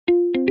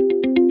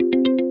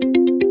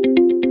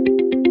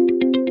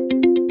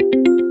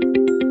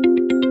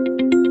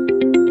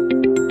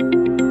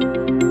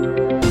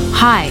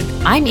Hi,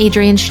 I'm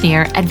Adrienne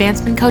Schneer,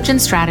 advancement coach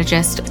and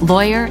strategist,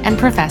 lawyer, and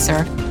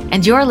professor,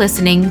 and you're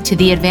listening to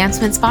the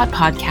Advancement Spot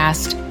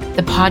podcast,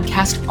 the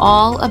podcast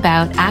all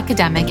about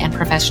academic and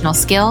professional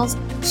skills,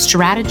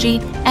 strategy,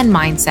 and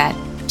mindset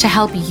to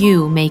help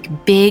you make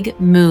big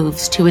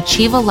moves to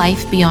achieve a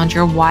life beyond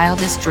your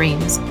wildest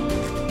dreams.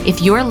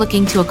 If you're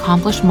looking to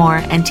accomplish more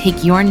and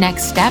take your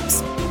next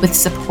steps with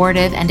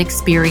supportive and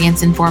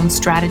experience-informed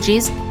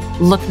strategies,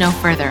 look no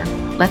further.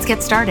 Let's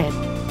get started.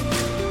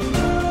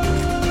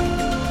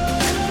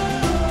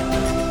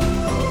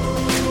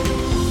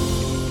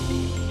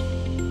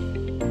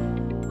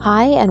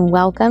 Hi, and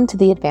welcome to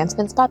the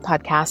Advancement Spot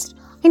podcast.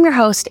 I'm your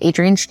host,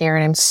 Adrienne Schneer,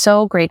 and I'm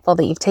so grateful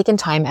that you've taken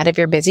time out of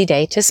your busy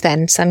day to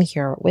spend some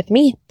here with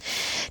me.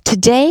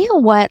 Today,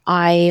 what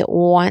I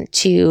want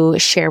to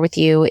share with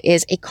you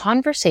is a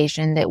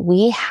conversation that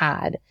we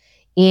had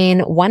in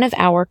one of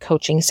our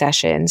coaching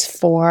sessions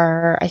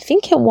for, I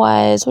think it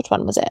was, which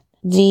one was it?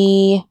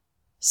 The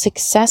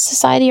Success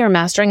Society or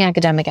Mastering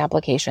Academic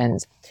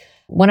Applications.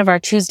 One of our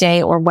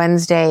Tuesday or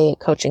Wednesday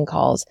coaching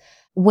calls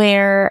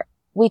where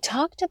we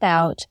talked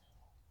about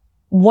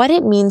what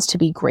it means to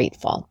be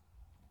grateful.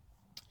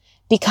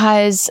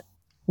 Because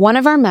one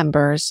of our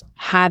members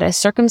had a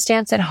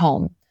circumstance at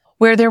home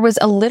where there was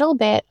a little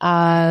bit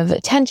of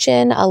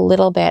tension, a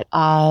little bit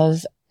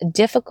of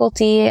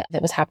difficulty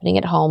that was happening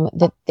at home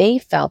that they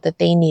felt that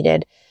they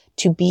needed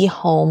to be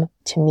home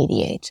to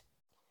mediate.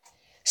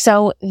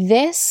 So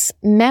this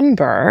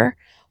member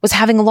was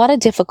having a lot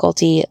of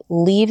difficulty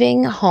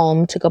leaving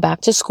home to go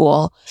back to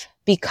school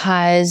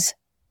because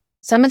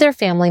some of their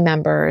family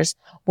members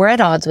were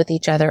at odds with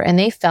each other and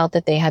they felt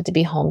that they had to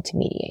be home to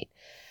mediate.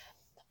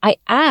 I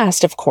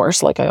asked, of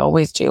course, like I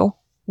always do,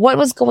 what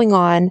was going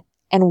on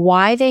and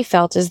why they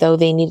felt as though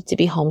they needed to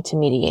be home to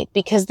mediate.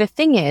 Because the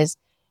thing is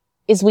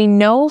we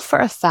know for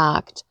a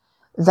fact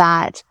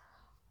that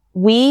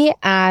we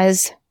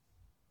as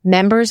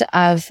members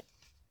of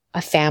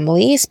a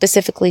family,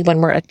 specifically when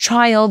we're a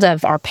child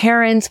of our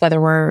parents, whether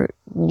we're,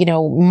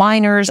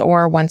 minors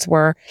or once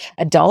we're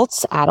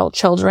adults, adult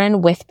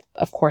children with,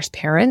 of course,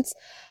 parents,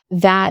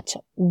 that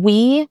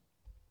we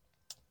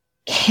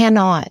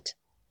cannot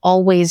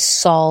always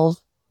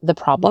solve the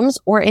problems,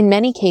 or in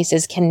many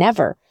cases can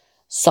never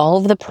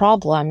solve the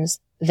problems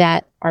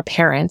that our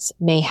parents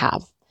may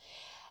have.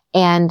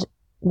 And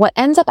what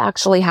ends up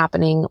actually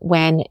happening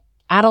when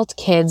adult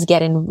kids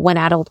get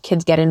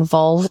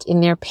involved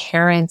in their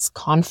parents'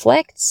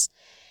 conflicts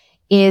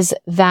is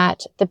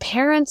that the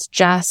parents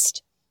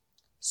just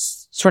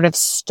sort of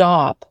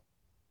stop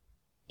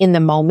in the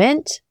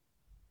moment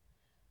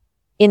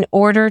in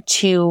order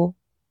to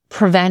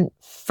prevent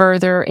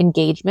further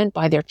engagement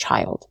by their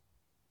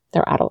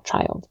adult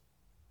child.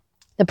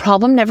 The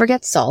problem never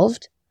gets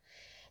solved.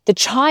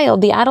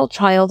 The adult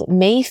child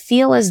may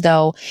feel as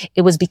though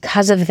it was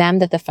because of them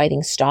that the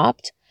fighting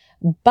stopped,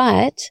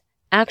 but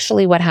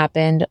actually what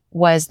happened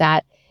was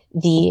that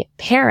the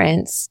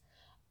parents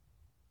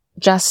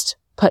just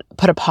put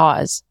a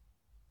pause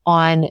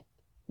on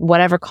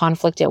whatever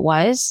conflict it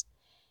was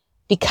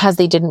because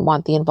they didn't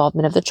want the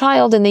involvement of the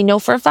child, and they know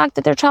for a fact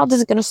that their child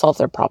isn't going to solve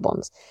their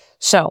problems.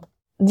 So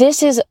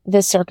this is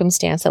the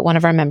circumstance that one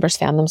of our members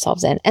found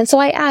themselves in. And so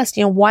I asked,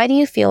 why do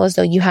you feel as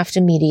though you have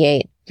to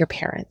mediate your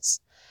parents?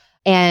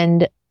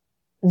 And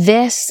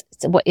this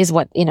is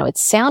what, it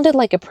sounded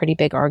like a pretty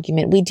big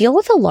argument. We deal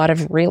with a lot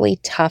of really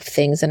tough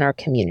things in our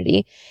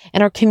community,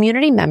 and our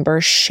community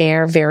members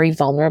share very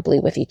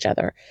vulnerably with each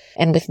other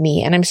and with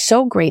me. And I'm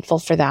so grateful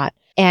for that.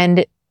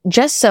 And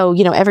just so,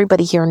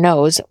 everybody here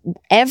knows,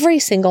 every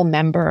single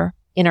member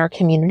in our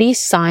community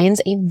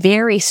signs a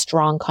very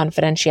strong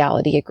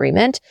confidentiality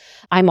agreement.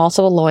 I'm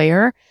also a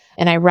lawyer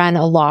and I run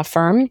a law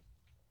firm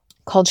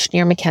called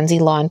Schneer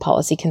McKenzie Law and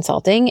Policy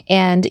Consulting.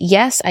 And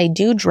yes, I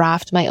do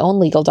draft my own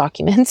legal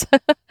documents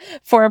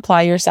for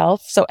Apply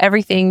Yourself. So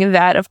everything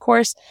that, of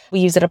course,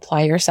 we use at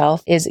Apply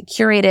Yourself is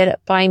curated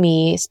by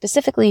me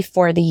specifically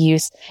for the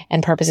use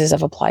and purposes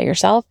of Apply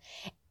Yourself.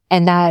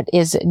 And that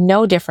is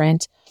no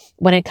different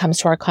when it comes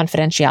to our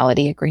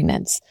confidentiality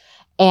agreements.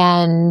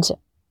 And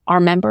our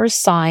members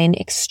sign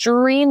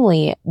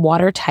extremely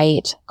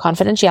watertight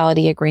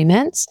confidentiality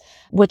agreements,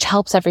 which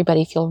helps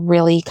everybody feel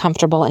really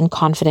comfortable and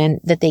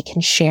confident that they can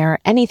share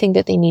anything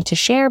that they need to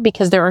share,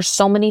 because there are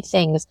so many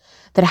things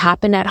that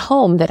happen at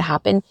home, that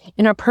happen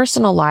in our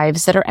personal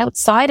lives, that are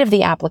outside of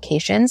the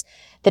applications,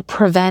 that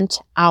prevent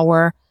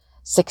our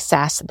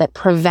success, that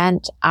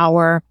prevent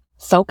our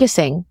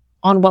focusing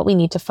on what we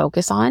need to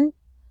focus on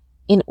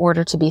in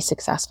order to be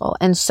successful.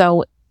 And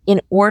so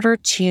in order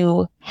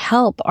to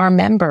help our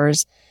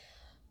members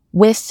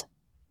with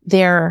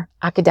their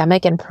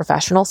academic and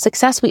professional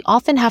success, we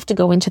often have to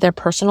go into their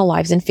personal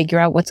lives and figure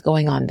out what's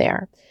going on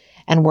there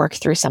and work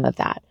through some of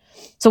that.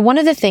 So one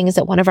of the things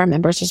that one of our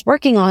members was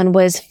working on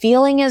was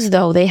feeling as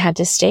though they had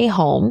to stay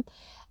home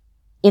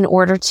in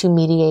order to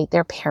mediate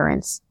their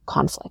parents'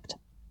 conflict.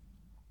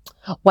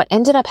 What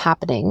ended up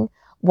happening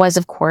was,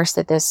 of course,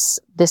 that this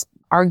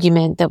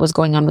argument that was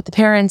going on with the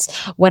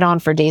parents went on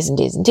for days and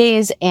days and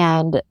days.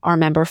 And our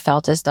member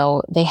felt as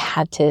though they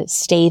had to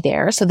stay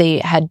there. So they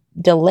had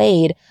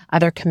delayed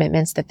other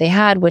commitments that they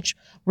had, which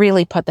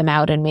really put them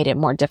out and made it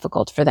more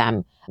difficult for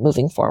them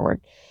moving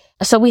forward.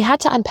 So we had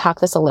to unpack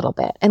this a little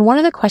bit. And one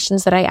of the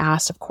questions that I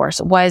asked, of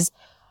course, was,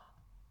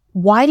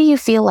 why do you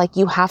feel like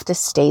you have to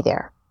stay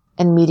there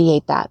and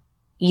mediate that?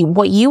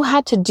 What you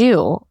had to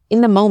do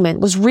in the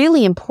moment was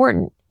really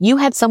important. You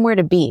had somewhere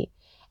to be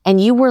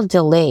and you were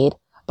delayed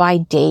by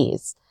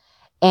days.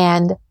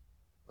 And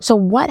so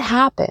what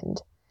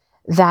happened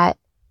that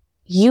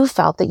you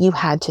felt that you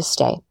had to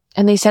stay?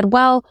 And they said,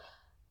 well,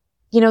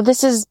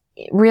 this is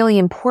really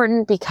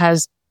important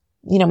because,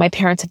 my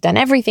parents have done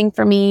everything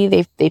for me.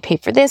 They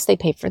paid for this, they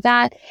paid for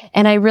that.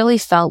 And I really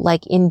felt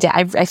like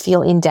I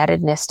feel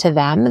indebtedness to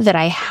them that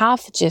I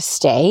have to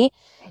stay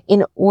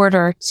in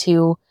order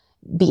to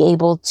be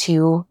able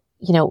to,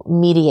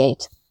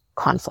 mediate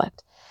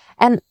conflict.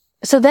 And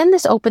so then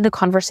this opened a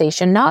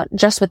conversation, not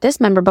just with this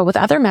member, but with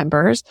other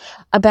members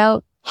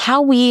about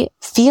how we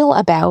feel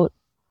about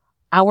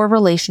our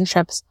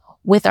relationships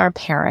with our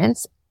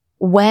parents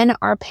when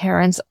our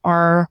parents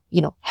are,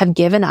 have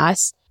given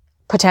us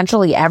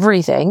potentially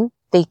everything.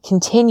 They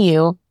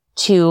continue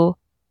to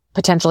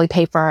potentially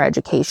pay for our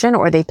education,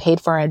 or they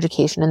paid for our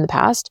education in the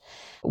past.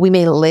 We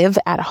may live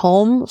at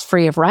home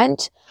free of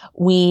rent.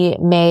 We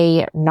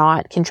may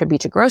not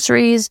contribute to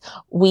groceries.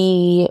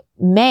 We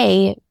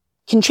may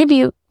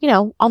contribute,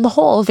 on the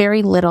whole,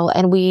 very little,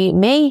 and we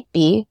may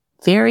be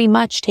very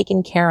much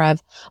taken care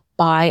of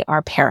by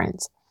our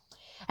parents.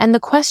 And the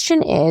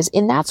question is,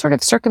 in that sort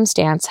of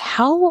circumstance,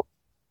 how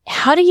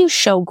do you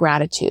show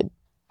gratitude?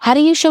 How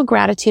do you show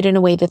gratitude in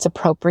a way that's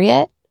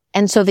appropriate,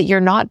 and so that you're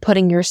not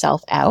putting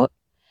yourself out,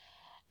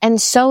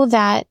 and so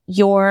that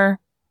your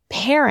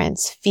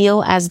parents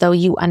feel as though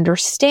you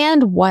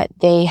understand what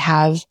they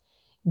have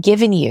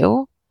given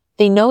you?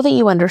 They know that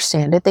you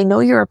understand it. They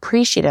know you're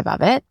appreciative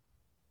of it,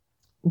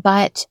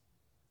 but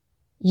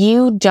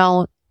you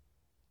don't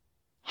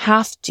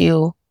have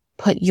to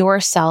put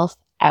yourself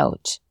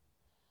out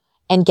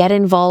and get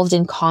involved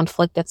in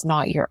conflict that's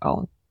not your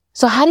own.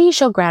 So how do you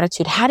show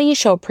gratitude? How do you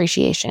show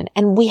appreciation?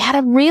 And we had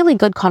a really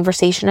good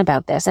conversation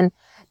about this, and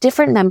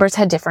different members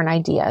had different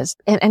ideas,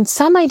 and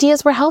some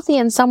ideas were healthy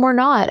and some were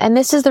not. And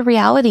this is the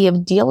reality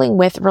of dealing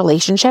with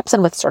relationships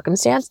and with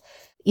circumstance.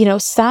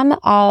 Some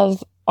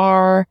of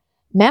our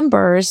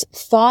members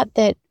thought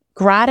that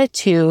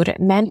gratitude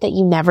meant that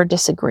you never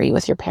disagree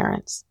with your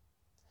parents.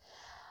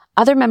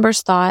 Other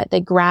members thought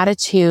that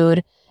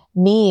gratitude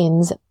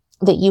means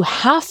that you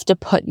have to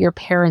put your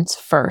parents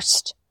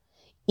first,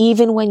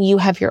 even when you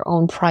have your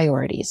own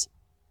priorities.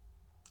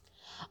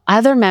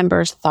 Other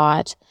members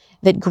thought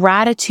that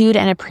gratitude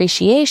and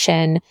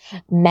appreciation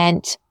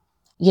meant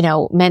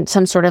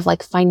some sort of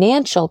like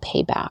financial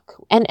payback.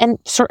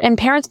 And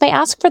parents may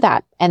ask for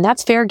that, and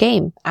that's fair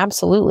game.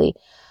 Absolutely.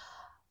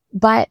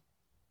 But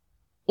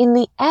in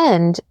the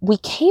end, we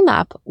came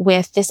up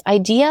with this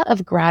idea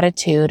of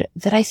gratitude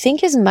that I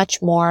think is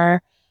much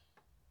more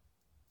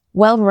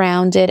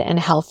well-rounded and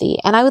healthy.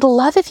 And I would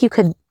love if you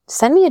could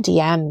send me a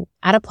DM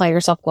at Apply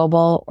Yourself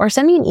Global, or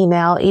send me an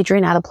email,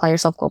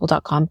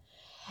 adrian@applyyourselfglobal.com,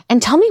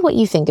 and tell me what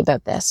you think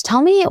about this.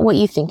 Tell me what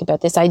you think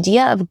about this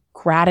idea of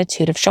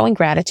gratitude, of showing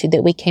gratitude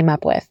that we came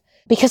up with.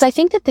 Because I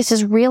think that this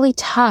is really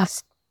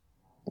tough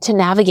to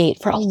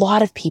navigate for a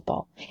lot of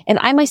people. And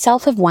I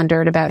myself have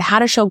wondered about how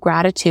to show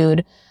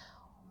gratitude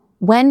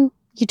when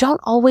you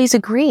don't always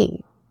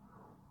agree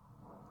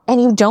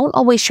and you don't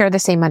always share the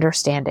same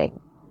understanding.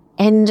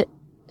 And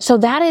so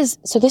this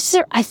is,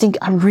 I think,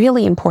 a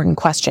really important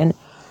question,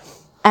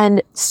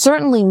 and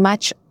certainly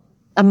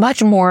a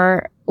much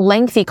more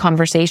lengthy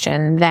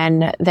conversation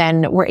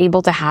than we're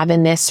able to have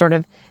in this sort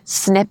of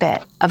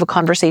snippet of a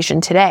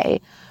conversation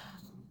today.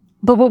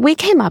 But what we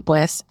came up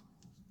with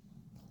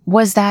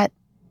was that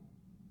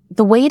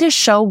the way to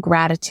show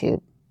gratitude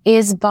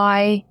is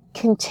by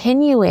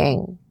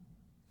continuing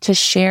to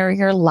share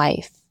your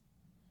life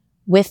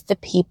with the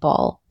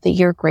people that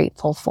you're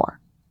grateful for.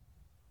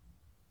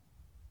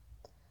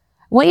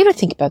 I want you to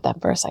think about that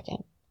for a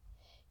second.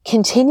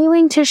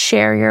 Continuing to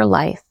share your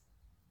life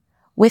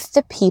with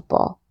the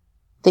people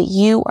that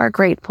you are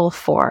grateful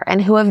for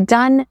and who have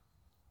done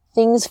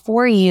things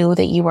for you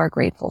that you are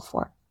grateful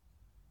for,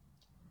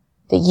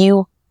 that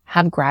you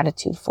have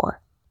gratitude for.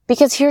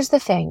 Because here's the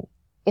thing.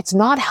 It's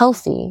not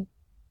healthy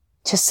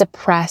to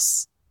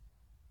suppress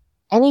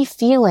any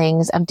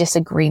feelings of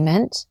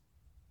disagreement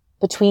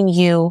between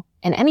you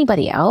and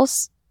anybody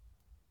else.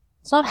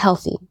 It's not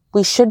healthy.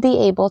 We should be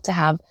able to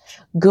have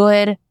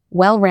good,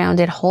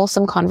 well-rounded,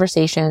 wholesome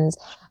conversations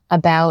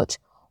about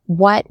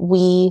what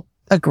we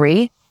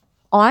agree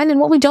on and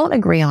what we don't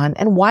agree on,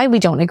 and why we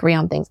don't agree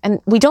on things. And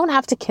we don't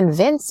have to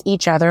convince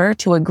each other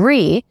to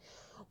agree.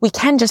 We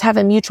can just have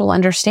a mutual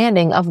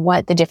understanding of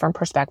what the different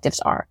perspectives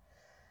are.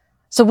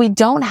 So we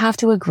don't have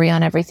to agree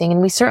on everything,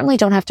 and we certainly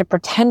don't have to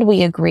pretend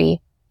we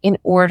agree in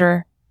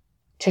order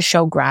to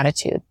show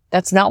gratitude.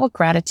 That's not what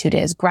gratitude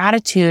is.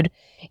 Gratitude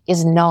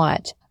is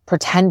not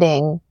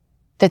pretending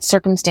that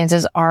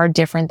circumstances are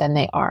different than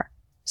they are.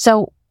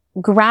 So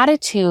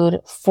gratitude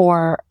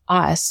for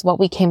us, what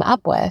we came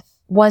up with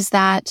was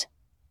that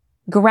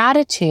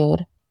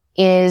gratitude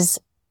is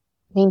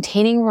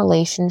maintaining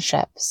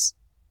relationships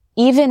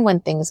even when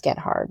things get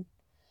hard,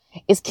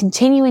 is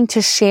continuing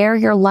to share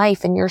your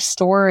life and your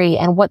story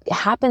and what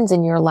happens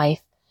in your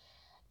life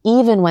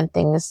even when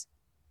things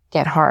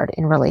get hard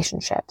in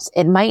relationships.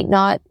 It might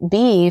not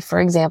be, for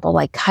example,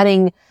 like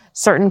cutting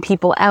certain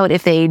people out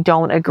if they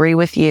don't agree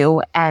with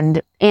you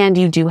and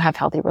you do have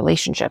healthy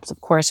relationships.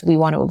 Of course, we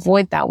want to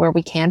avoid that where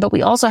we can, but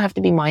we also have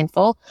to be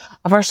mindful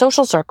of our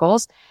social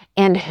circles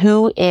and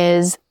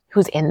who's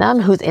in them,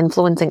 who's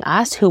influencing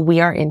us, who we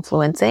are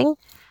influencing.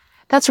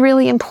 That's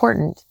really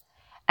important.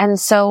 And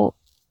so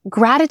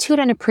gratitude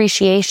and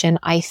appreciation,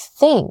 I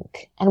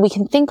think, and we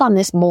can think on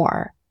this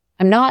more.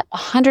 I'm not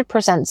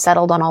 100%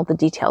 settled on all the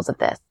details of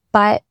this,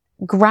 but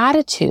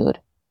gratitude,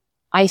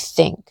 I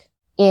think,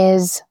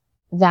 is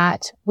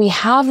that we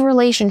have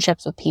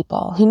relationships with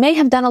people who may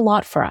have done a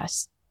lot for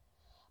us,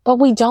 but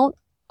we don't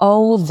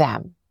owe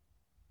them.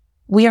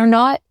 We are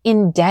not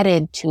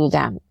indebted to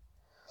them.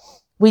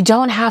 We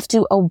don't have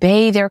to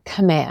obey their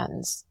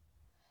commands.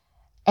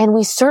 And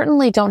we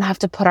certainly don't have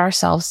to put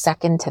ourselves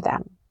second to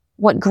them.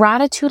 What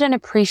gratitude and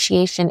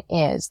appreciation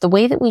is, the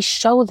way that we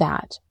show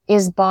that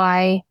is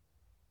by,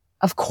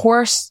 of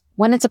course,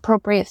 when it's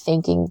appropriate,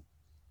 thanking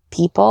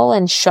people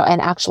and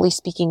actually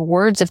speaking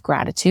words of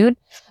gratitude.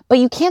 But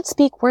you can't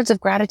speak words of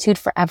gratitude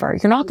forever.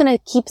 You're not going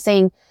to keep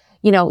saying,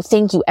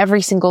 thank you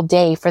every single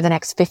day for the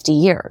next 50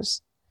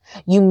 years.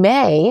 You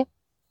may,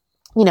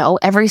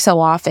 every so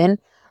often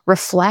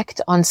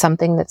reflect on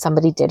something that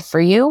somebody did for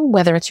you,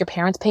 whether it's your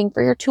parents paying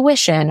for your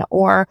tuition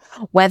or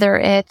whether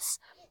it's,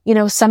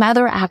 some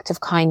other act of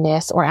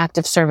kindness or act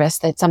of service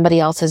that somebody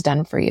else has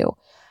done for you.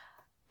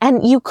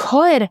 And you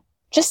could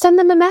just send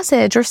them a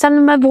message or send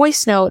them a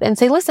voice note and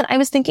say, listen, I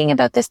was thinking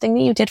about this thing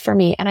that you did for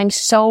me and I'm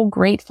so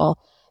grateful.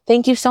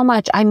 Thank you so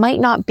much. I might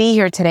not be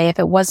here today if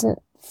it wasn't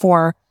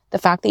for the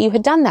fact that you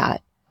had done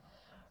that.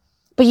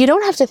 But you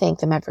don't have to thank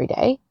them every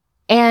day.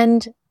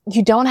 And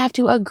you don't have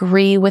to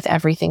agree with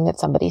everything that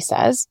somebody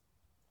says.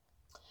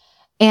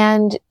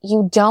 And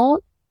you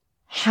don't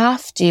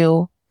have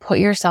to put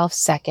yourself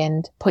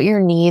second, put your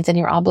needs and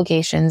your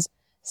obligations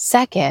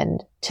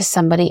second to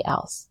somebody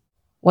else.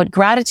 What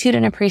gratitude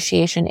and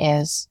appreciation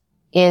is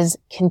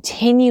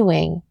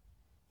continuing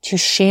to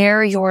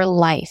share your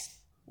life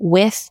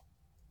with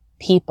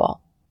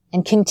people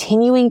and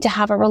continuing to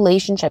have a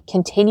relationship,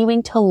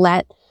 continuing to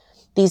let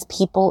these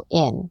people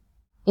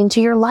into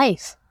your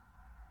life,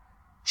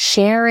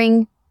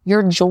 sharing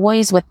your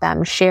joys with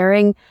them,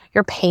 sharing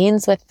your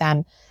pains with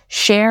them,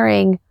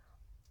 sharing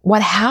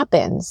what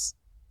happens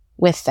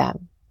with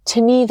them.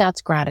 To me,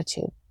 that's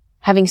gratitude.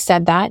 Having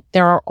said that,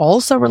 there are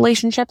also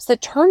relationships that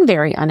turn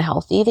very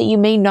unhealthy that you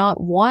may not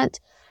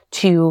want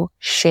to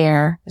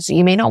share. So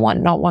you may not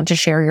want to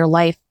share your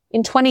life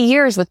in 20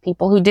 years with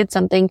people who did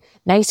something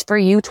nice for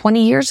you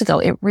 20 years ago.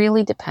 It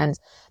really depends.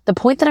 The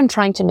point that I'm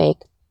trying to make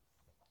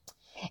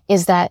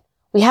is that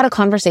we had a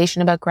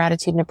conversation about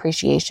gratitude and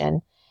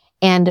appreciation,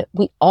 and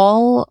we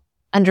all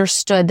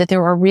understood that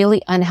there are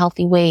really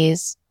unhealthy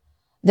ways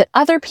that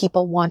other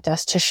people want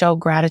us to show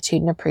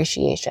gratitude and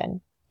appreciation.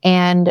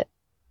 And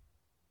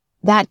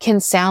that can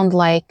sound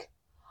like,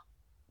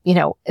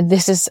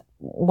 this is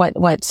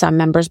what some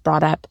members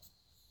brought up.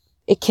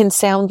 It can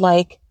sound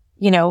like,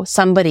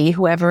 somebody,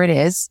 whoever it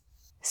is,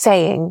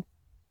 saying,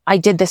 I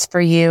did this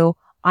for you.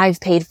 I've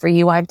paid for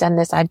you. I've done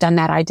this. I've done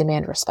that. I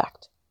demand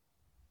respect.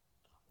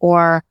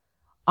 Or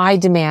I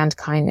demand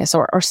kindness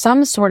or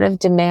some sort of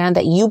demand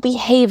that you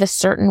behave a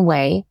certain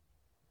way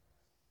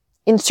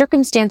in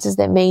circumstances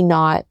that may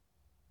not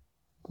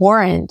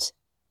warrant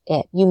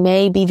it. You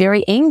may be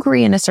very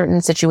angry in a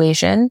certain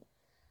situation,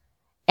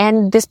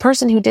 and this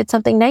person who did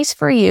something nice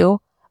for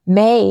you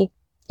may,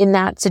 in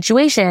that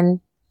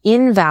situation,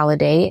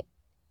 invalidate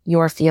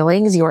your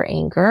feelings, your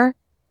anger,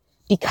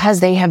 because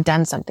they have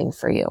done something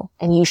for you.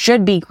 And you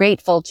should be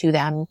grateful to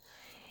them,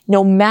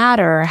 no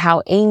matter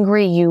how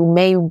angry you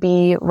may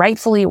be,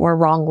 rightfully or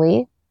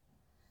wrongly.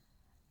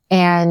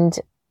 And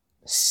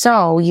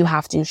so you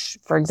have to,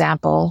 for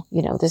example,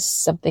 this is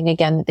something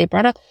again that they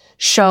brought up,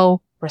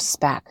 show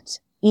respect,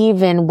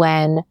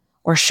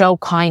 or show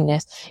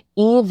kindness,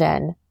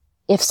 even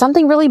if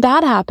something really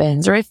bad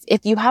happens, or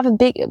if you have a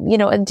big,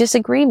 a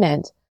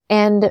disagreement.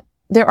 And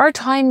there are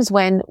times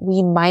when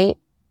we might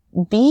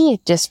be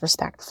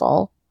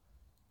disrespectful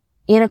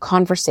in a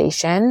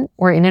conversation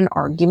or in an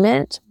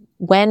argument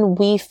when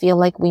we feel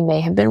like we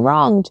may have been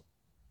wronged.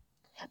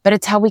 But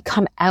it's how we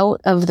come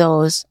out of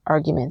those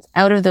arguments,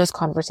 out of those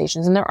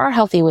conversations. And there are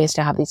healthy ways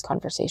to have these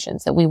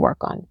conversations that we work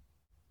on.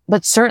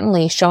 But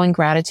certainly showing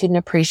gratitude and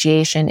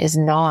appreciation is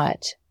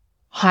not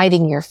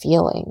hiding your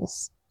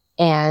feelings.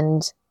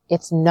 And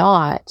it's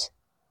not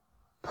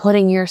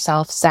putting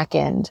yourself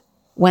second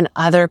when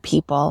other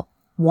people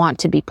want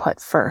to be put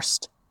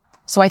first.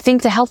 So I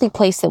think the healthy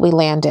place that we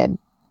landed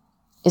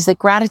is that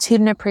gratitude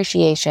and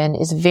appreciation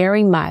is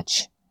very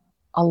much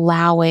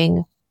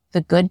allowing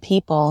the good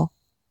people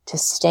to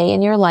stay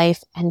in your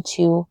life and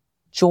to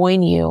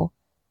join you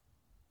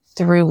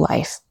through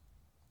life,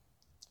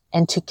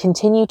 and to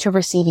continue to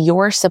receive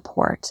your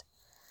support,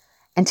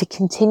 and to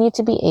continue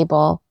to be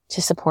able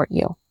to support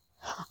you.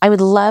 I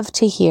would love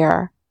to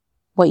hear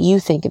what you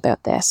think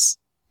about this,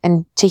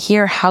 and to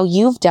hear how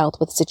you've dealt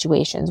with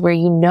situations where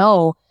you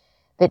know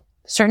that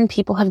certain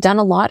people have done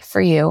a lot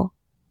for you,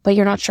 but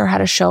you're not sure how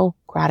to show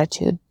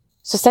gratitude.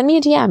 So send me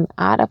a DM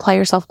at Apply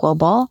Yourself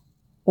Global,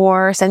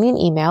 or send me an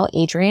email,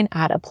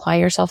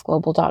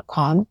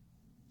 adrian@applyyourselfglobal.com,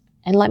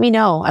 and let me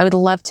know. I would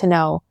love to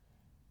know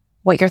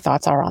what your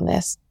thoughts are on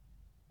this,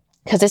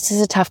 because this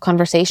is a tough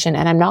conversation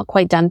and I'm not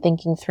quite done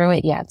thinking through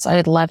it yet. So I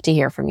would love to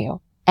hear from you.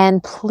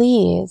 And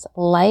please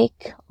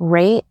like,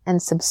 rate,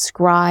 and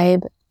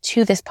subscribe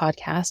to this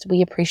podcast.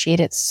 We appreciate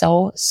it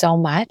so, so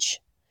much.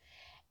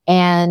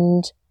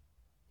 And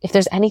if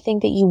there's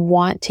anything that you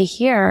want to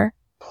hear,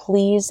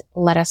 please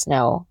let us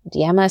know.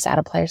 DM us at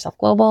Apply Yourself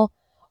Global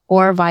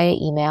or via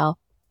email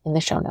in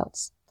the show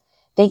notes.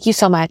 Thank you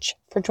so much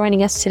for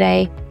joining us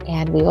today,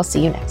 and we will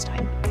see you next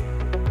time.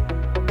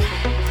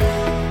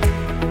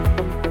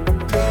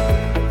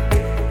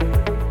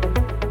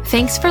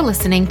 Thanks for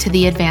listening to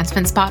the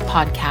Advancement Spot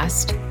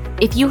podcast.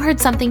 If you heard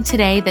something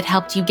today that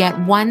helped you get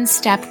one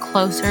step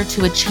closer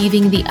to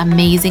achieving the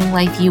amazing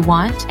life you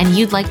want, and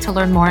you'd like to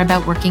learn more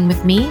about working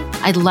with me,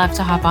 I'd love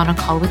to hop on a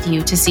call with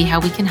you to see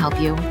how we can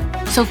help you.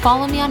 So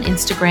follow me on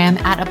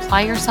Instagram at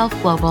Apply Yourself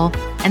Global,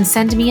 and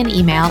send me an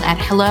email at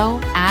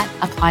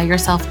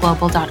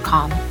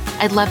hello@applyyourselfglobal.com.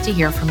 I'd love to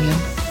hear from you.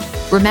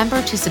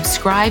 Remember to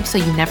subscribe so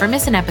you never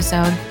miss an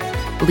episode,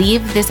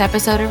 leave this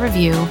episode a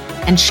review,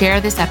 and share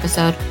this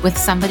episode with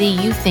somebody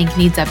you think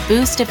needs a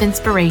boost of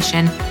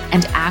inspiration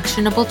and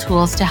actionable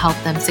tools to help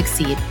them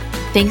succeed.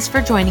 Thanks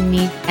for joining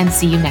me, and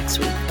see you next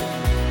week.